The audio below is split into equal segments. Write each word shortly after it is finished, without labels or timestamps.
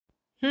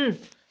Hmm.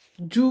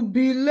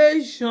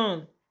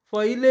 Jubilation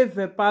for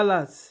Ile-Ife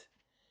palace.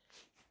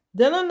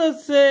 Dem no know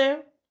say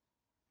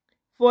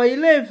for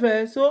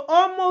Ile-Ife, so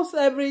almost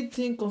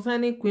everything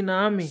concerning Queen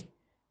Naomi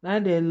na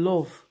dem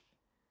love.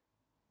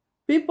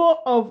 People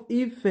of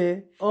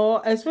Ife,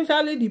 or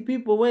especially the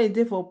people wey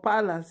dey for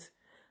palace,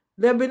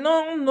 dem bin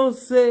no know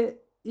say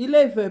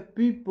Ile-Ife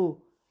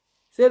people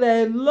say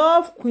dem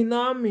love Queen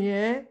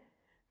Naomi,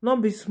 no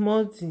be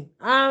small thing.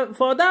 And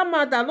for that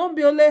matter, no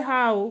be only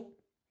her o,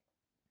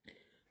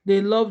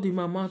 dey love the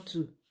mama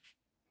too.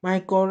 My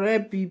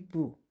correct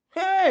people,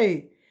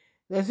 hey,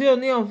 dem say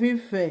Ooni of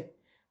Ife.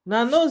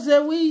 Na know say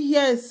we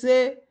hear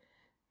say,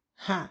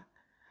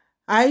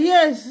 I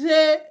hear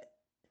say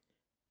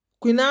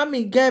Queen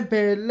Naomi get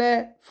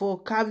belle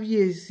for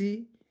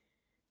Kabiyesi.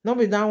 No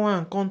be that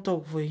one I come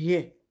talk for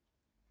here,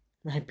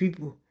 my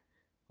people.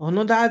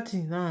 Another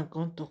thing now I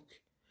come talk.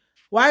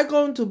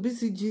 Welcome to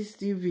BCG's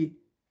TV.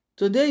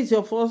 Today is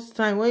your first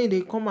time when you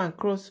dey come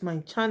across my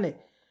channel.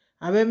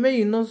 Abeg make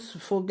you no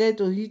forget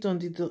to hit on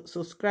the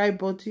subscribe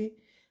button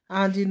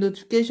and the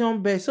notification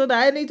bell so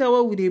that anytime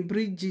wey we dey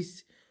bring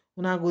gist,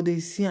 una go dey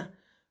see am.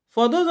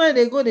 For those wey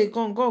dey go dey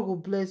come, God go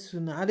bless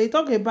una. I dey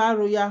talk about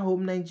royal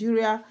home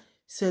Nigeria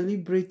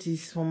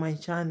celebrities for my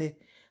channel.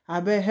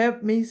 Abeg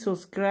help me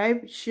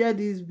subscribe, share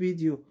this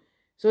video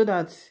so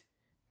that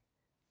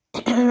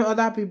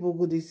other people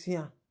go dey see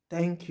am.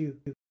 Thank you.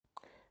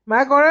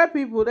 My correct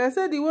people, dem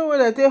say the way wey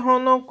dem take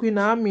honor Queen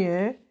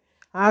Naomi,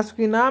 as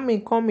Queen Naomi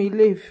come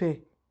Ile-Ife,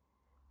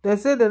 dem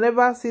say dem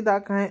never see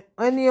that kind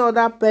any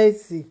other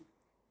person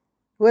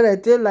wey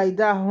dem take like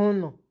that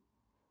honor.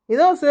 You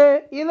know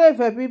say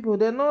Ile-Ife people,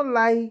 dem no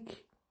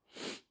like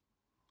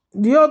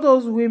all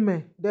those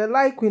women. Dem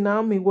like Queen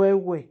Naomi well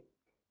well.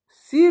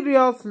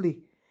 Seriously.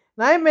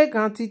 Na im make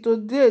until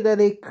today dem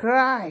dey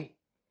cry.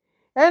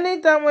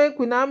 Anytime when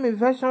Queen Naomi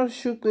version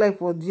shook leg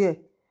for there,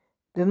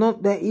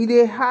 e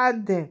dey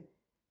hard dem.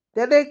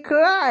 Dem dey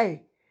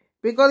cry.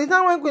 Because the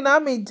time when Queen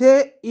Naomi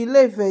dey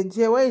Ile-Ife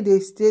there, when e dey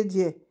stay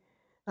there,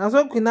 na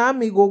so Queen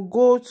Naomi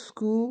go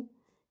school,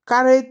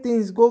 carry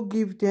things go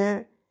give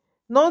dem.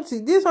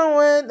 Nothing. This one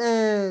when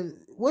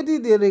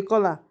wetin dey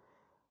call am,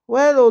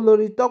 when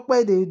Olori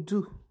Tope dey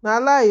do, na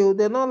lie o,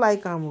 dem no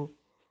like am o.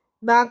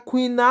 Na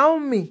Queen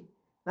Naomi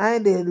na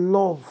im dey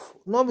love.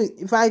 No be,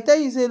 if I tell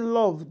you say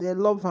love, dem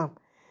love am.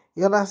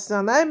 You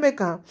understand? Na im make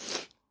am,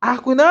 as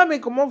Queen Naomi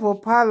comot for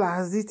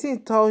palace, the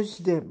thing touch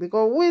dem.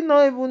 Because we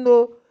no even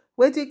know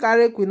wetin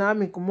carry Queen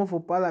Naomi comot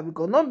for palace,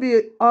 because no be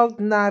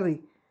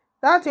ordinary.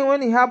 That thing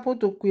when e happen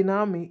to Queen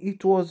Naomi,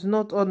 it was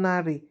not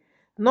ordinary.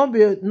 No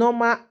be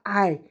normal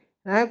eye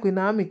na Queen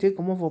Naomi take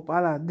comot for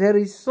palace. There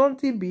is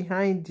something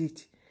behind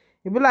it.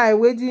 E be like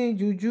wetin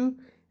juju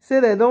say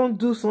dem don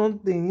do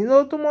something. You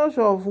know, too much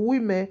of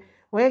women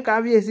when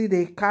Kabiyesi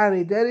dey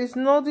carry, there is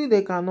nothing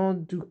they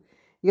cannot do.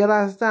 You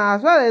understand?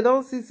 As well as they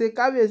don see say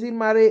Kabiyesi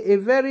marry a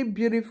very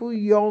beautiful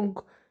young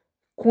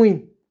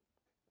queen,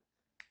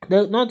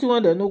 there's nothing wey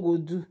dem no go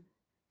do.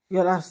 You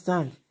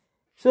understand?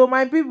 So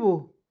my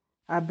people,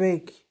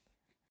 abeg,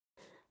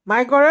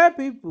 my correct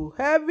people,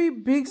 heavy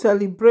big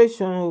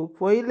celebration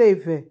for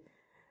Ile-Ife.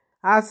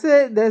 I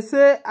say, they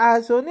say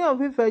as Ooni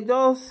of Ife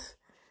just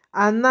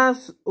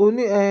announce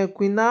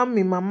Queen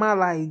Naomi mama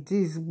like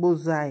this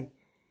gbozai.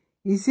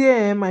 You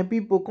see, my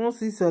people come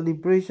see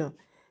celebration.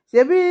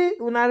 Shebi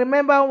una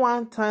remember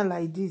one time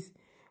like this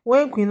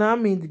when Queen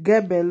Naomi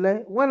get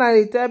belle, when I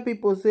dey tell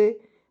people say,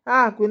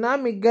 Queen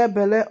Naomi get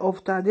belle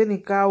of Tade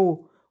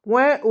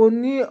when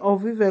Ooni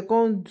of Ife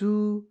come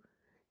do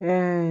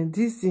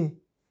this thing,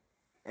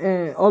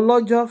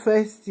 Olojo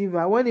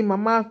festival, when the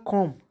mama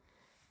come.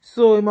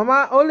 So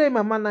mama, only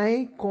mama na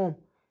him come.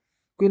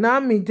 Queen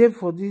Naomi dey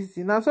for this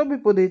thing. Now some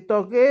people dey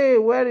talk, hey,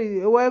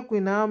 where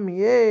Queen Naomi?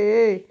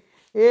 Hey,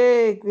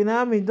 Queen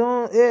Naomi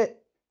don,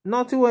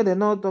 nothing wey dem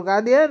no talk.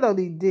 At the end of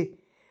the day,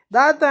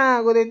 that time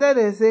I go dey tell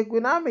dem say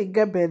Queen Naomi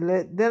get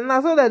belle. Then na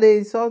so that they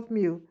insult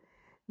me o.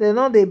 Dem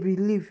no dey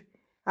believe.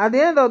 At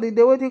the end of the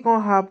day, wetin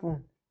come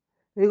happen?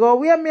 Because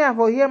where me I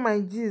for hear my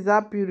gist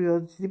that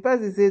period, the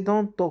person say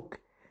don't talk.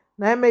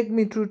 Na make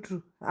me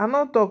true. I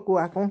no talk o,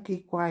 I come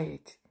keep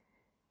quiet.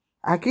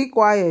 I keep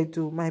quiet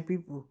o, my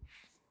people.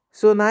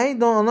 So now he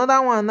don,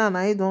 another one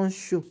now he don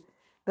show.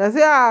 They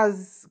say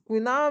as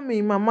Queen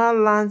Naomi mama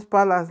land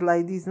palace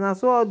like this, now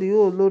so all the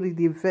whole Olori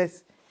dey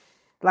vex.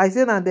 Like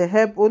say na dey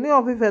help. Ooni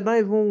of Ife don't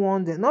even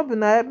want them. No be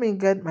na help me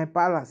get my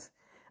palace.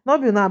 No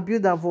be na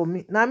build am for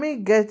me. Na me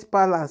get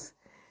palace.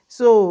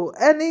 So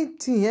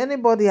anything,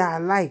 anybody I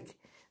like,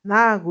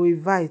 now I go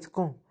invite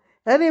come.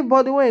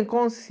 Anybody when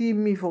come see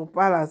me for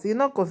palace, e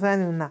no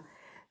concern una.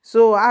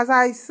 So as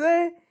I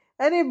say,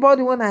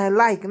 anybody when I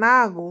like,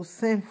 now I go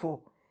send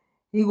for.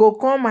 He go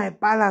come my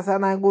palace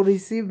and I go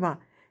receive am.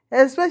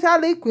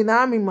 Especially Queen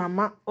Naomi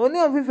mama.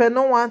 Ooni of Ife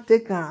no wan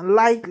take am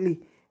lightly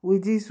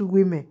with these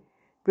women.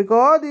 Because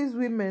all these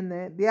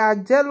women, their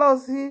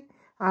jealousy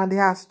and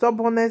their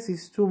stubbornness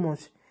is too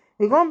much.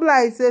 E come be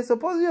like say,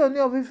 suppose Ooni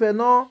of Ife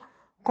no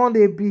come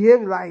dey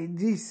behave like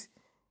this,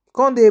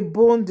 come dey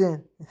bone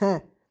dem.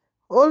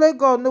 Only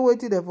God know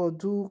wetin dem for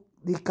do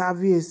the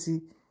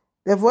Kabiyesi.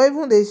 Therefore,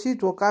 even the shit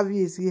for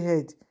Kabiyesi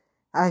head.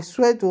 I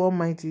swear to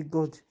Almighty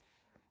God.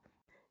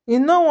 You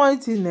know one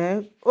thing,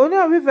 Only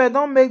of Ife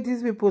don't make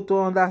these people to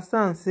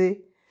understand, say,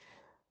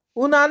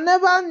 una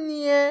never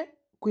near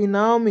Queen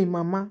Naomi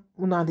mama,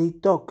 una dey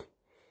talk.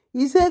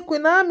 He say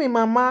Queen Naomi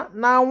mama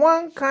na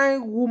one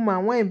kind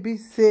woman when be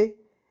say,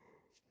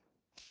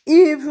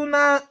 if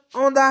una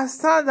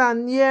understand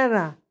and hear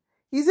am,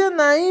 he say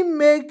na him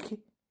make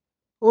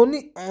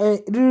only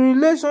the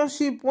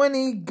relationship when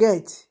he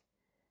get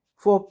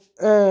for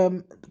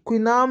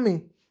Queen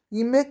Naomi,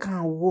 he make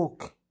am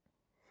work.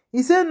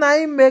 He say na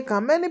him make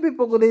am. Many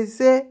people go dey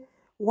say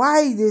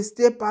why he dey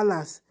stay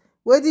palace,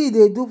 wetin he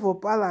dey do for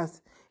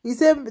palace. He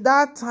say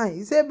that time,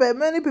 he say but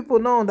many people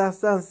no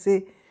understand,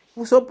 say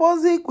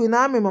supposing Queen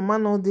Naomi mama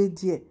no dey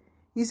there.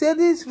 He say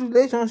this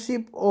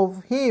relationship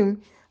of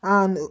him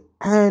and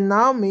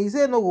Naomi, he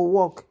say no go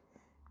work,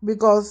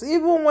 because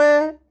even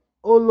when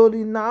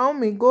Olori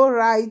Naomi go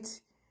write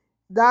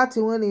that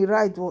thing, when he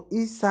write for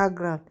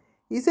Instagram,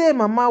 he say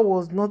mama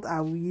was not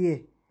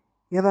aware.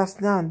 You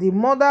understand? The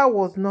mother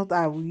was not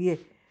aware.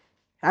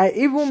 I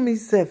even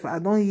myself, I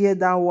don't hear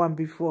that one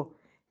before.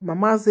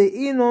 Mama say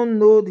he don't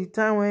know the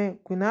time when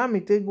Queen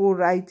Naomi take go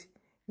write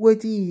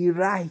wetin he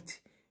write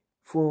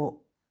for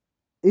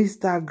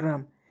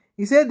Instagram.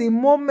 He said the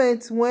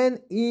moment when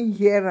he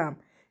hear am,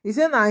 he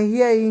said na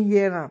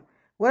hear am.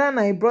 Whether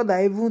na him brother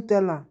even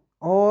tell am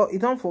or he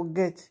don't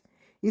forget.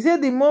 He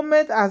said the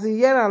moment as he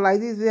hear am like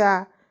this,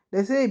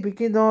 they say he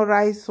pikin don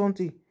write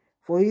something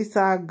for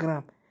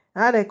Instagram.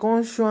 Now they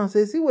come show am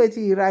say see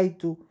wetin he write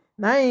to.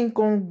 Now him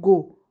come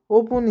go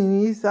open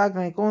in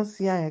Instagram, he come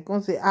see am, he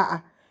come say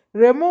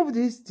remove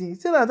this thing.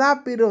 Say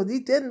that period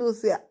he tell no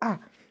say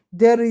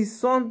there is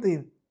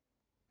something.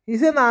 He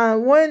said now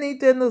when he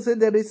tell no say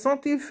there is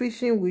something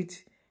fishing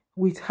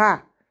with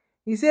her.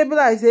 He said but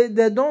I say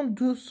they don't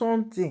do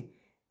something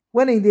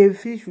when they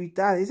fish with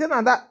her. He said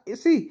now that you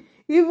see,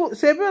 even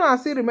say I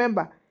still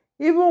remember,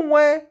 even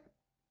when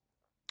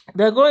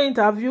they go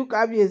interview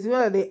Kabiyesi,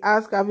 when they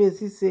ask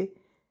Kabiyesi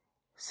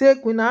say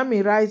Queen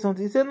Naomi write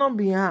something, he say no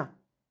be her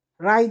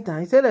write am.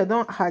 He say they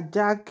don't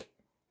hijack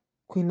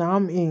Queen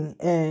Naomi in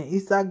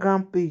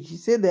Instagram page. He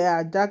say they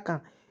hijack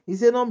am. He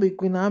say no be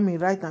Queen Naomi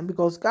write am,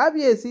 because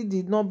Kabiyesi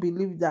did not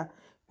believe that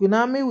Queen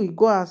Naomi will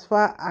go as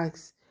far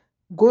as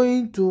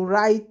going to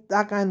write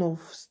that kind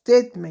of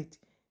statement.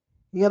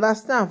 You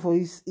understand, for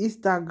his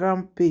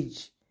Instagram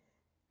page.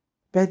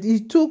 But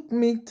it took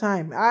me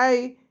time.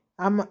 I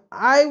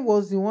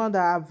was the one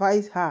that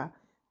advised her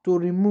to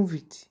remove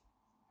it.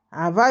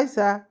 I advised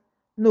her,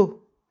 no,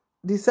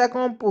 the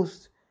second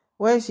post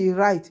when she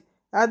write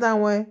that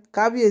time when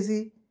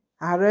Kabiyesi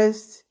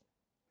arrest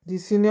the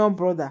senior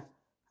brother,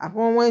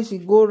 upon when she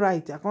go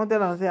write, I can't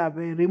tell her say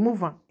abeg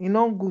remove am, e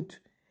no good.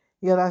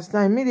 You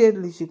understand?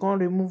 Immediately she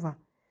can't remove am.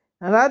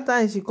 And that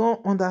time she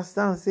can't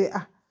understand, say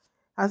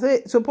I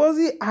say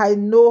supposing I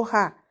know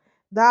her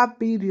that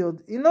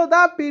period, you know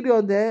that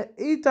period there,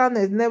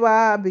 internet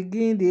never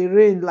begin dey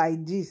reign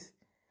like this.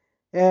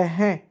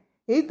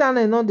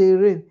 Internet no dey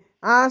reign.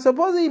 And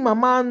supposing im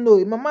mama know,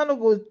 im mama no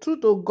go true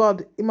to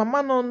God, im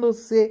mama no know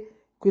say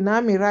Queen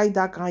Naomi write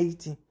that kind of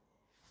thing.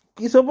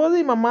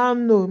 Supposing im mama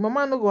know, im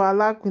mama no go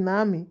allow Queen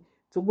Naomi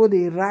to go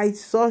dey write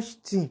such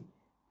thing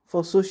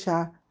for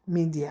social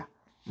media,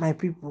 my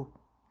people.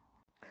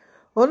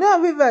 Ooni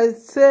of Ife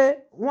say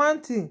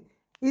one thing.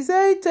 He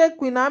say he take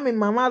Queen Naomi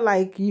mama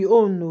like he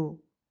own. No,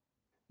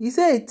 he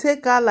say he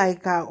take her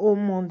like her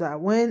own mother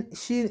when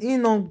he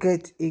not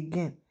get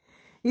again.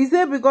 He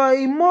say because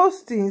in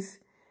most things,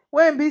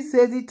 when be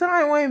say the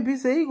time when be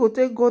say he go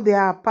take go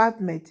their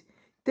apartment,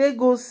 take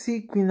go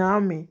see Queen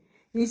Naomi.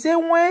 He say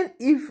when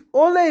if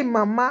only him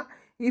mama,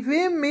 if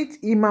he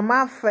meet him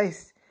mama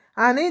first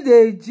and he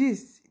dey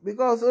gist,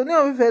 because Ooni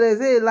of Ife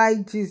say he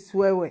like gist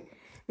well.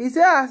 He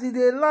say as he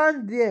dey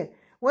land there,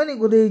 when he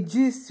go dey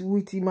gist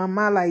with him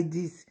mama like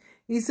this,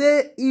 he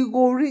say he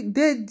go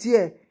dey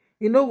there,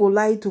 he no go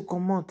like to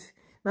comot.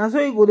 Na so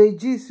he go dey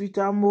gist with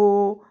am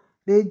o,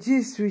 dey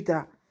gist with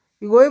her.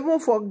 He go even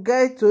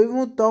forget to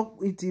even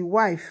talk with his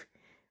wife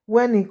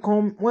when they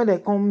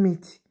come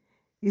meet.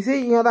 He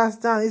say you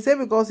understand. He say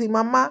because his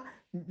mama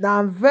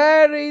na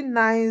very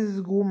nice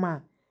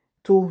woman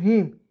to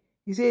him.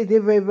 He say they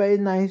very very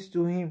nice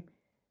to him,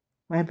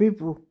 my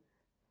people.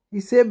 He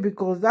say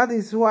because that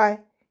is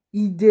why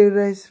he dey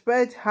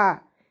respect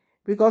her,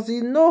 because he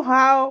know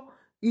how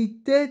he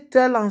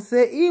tell am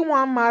say he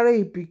wan marry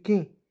him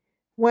pikin.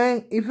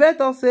 When Ife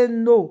talk say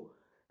no,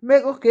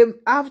 make okay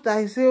after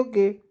I say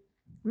okay,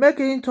 make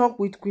him talk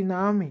with Queen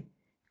Naomi.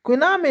 Queen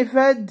Naomi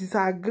first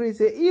disagree,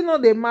 say he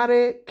no dey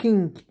marry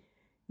king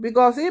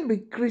because he be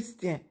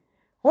Christian.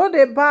 What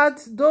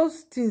about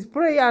those things,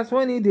 prayers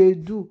when he dey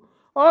do,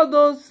 all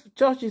those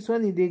churches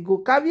when he dey go,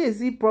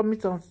 Kabiyesi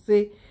promise am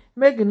say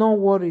make e no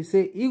worry,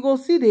 say he go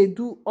see dey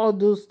do all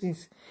those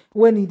things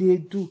when he dey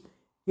do.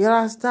 You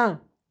understand?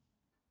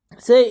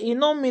 Say e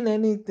no mean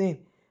anything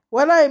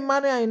whether he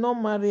marry her, he no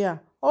marry her,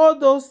 all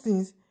those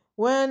things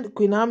when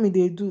Queen Naomi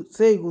dey do,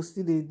 say he go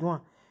still dey do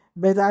am.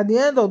 But at the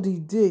end of the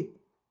day,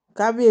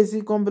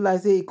 Kabiyesi come be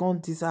like say e come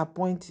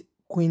disappoint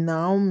Queen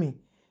Naomi.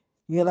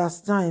 You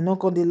understand? E no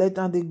come dey let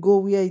am dey go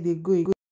where e dey go.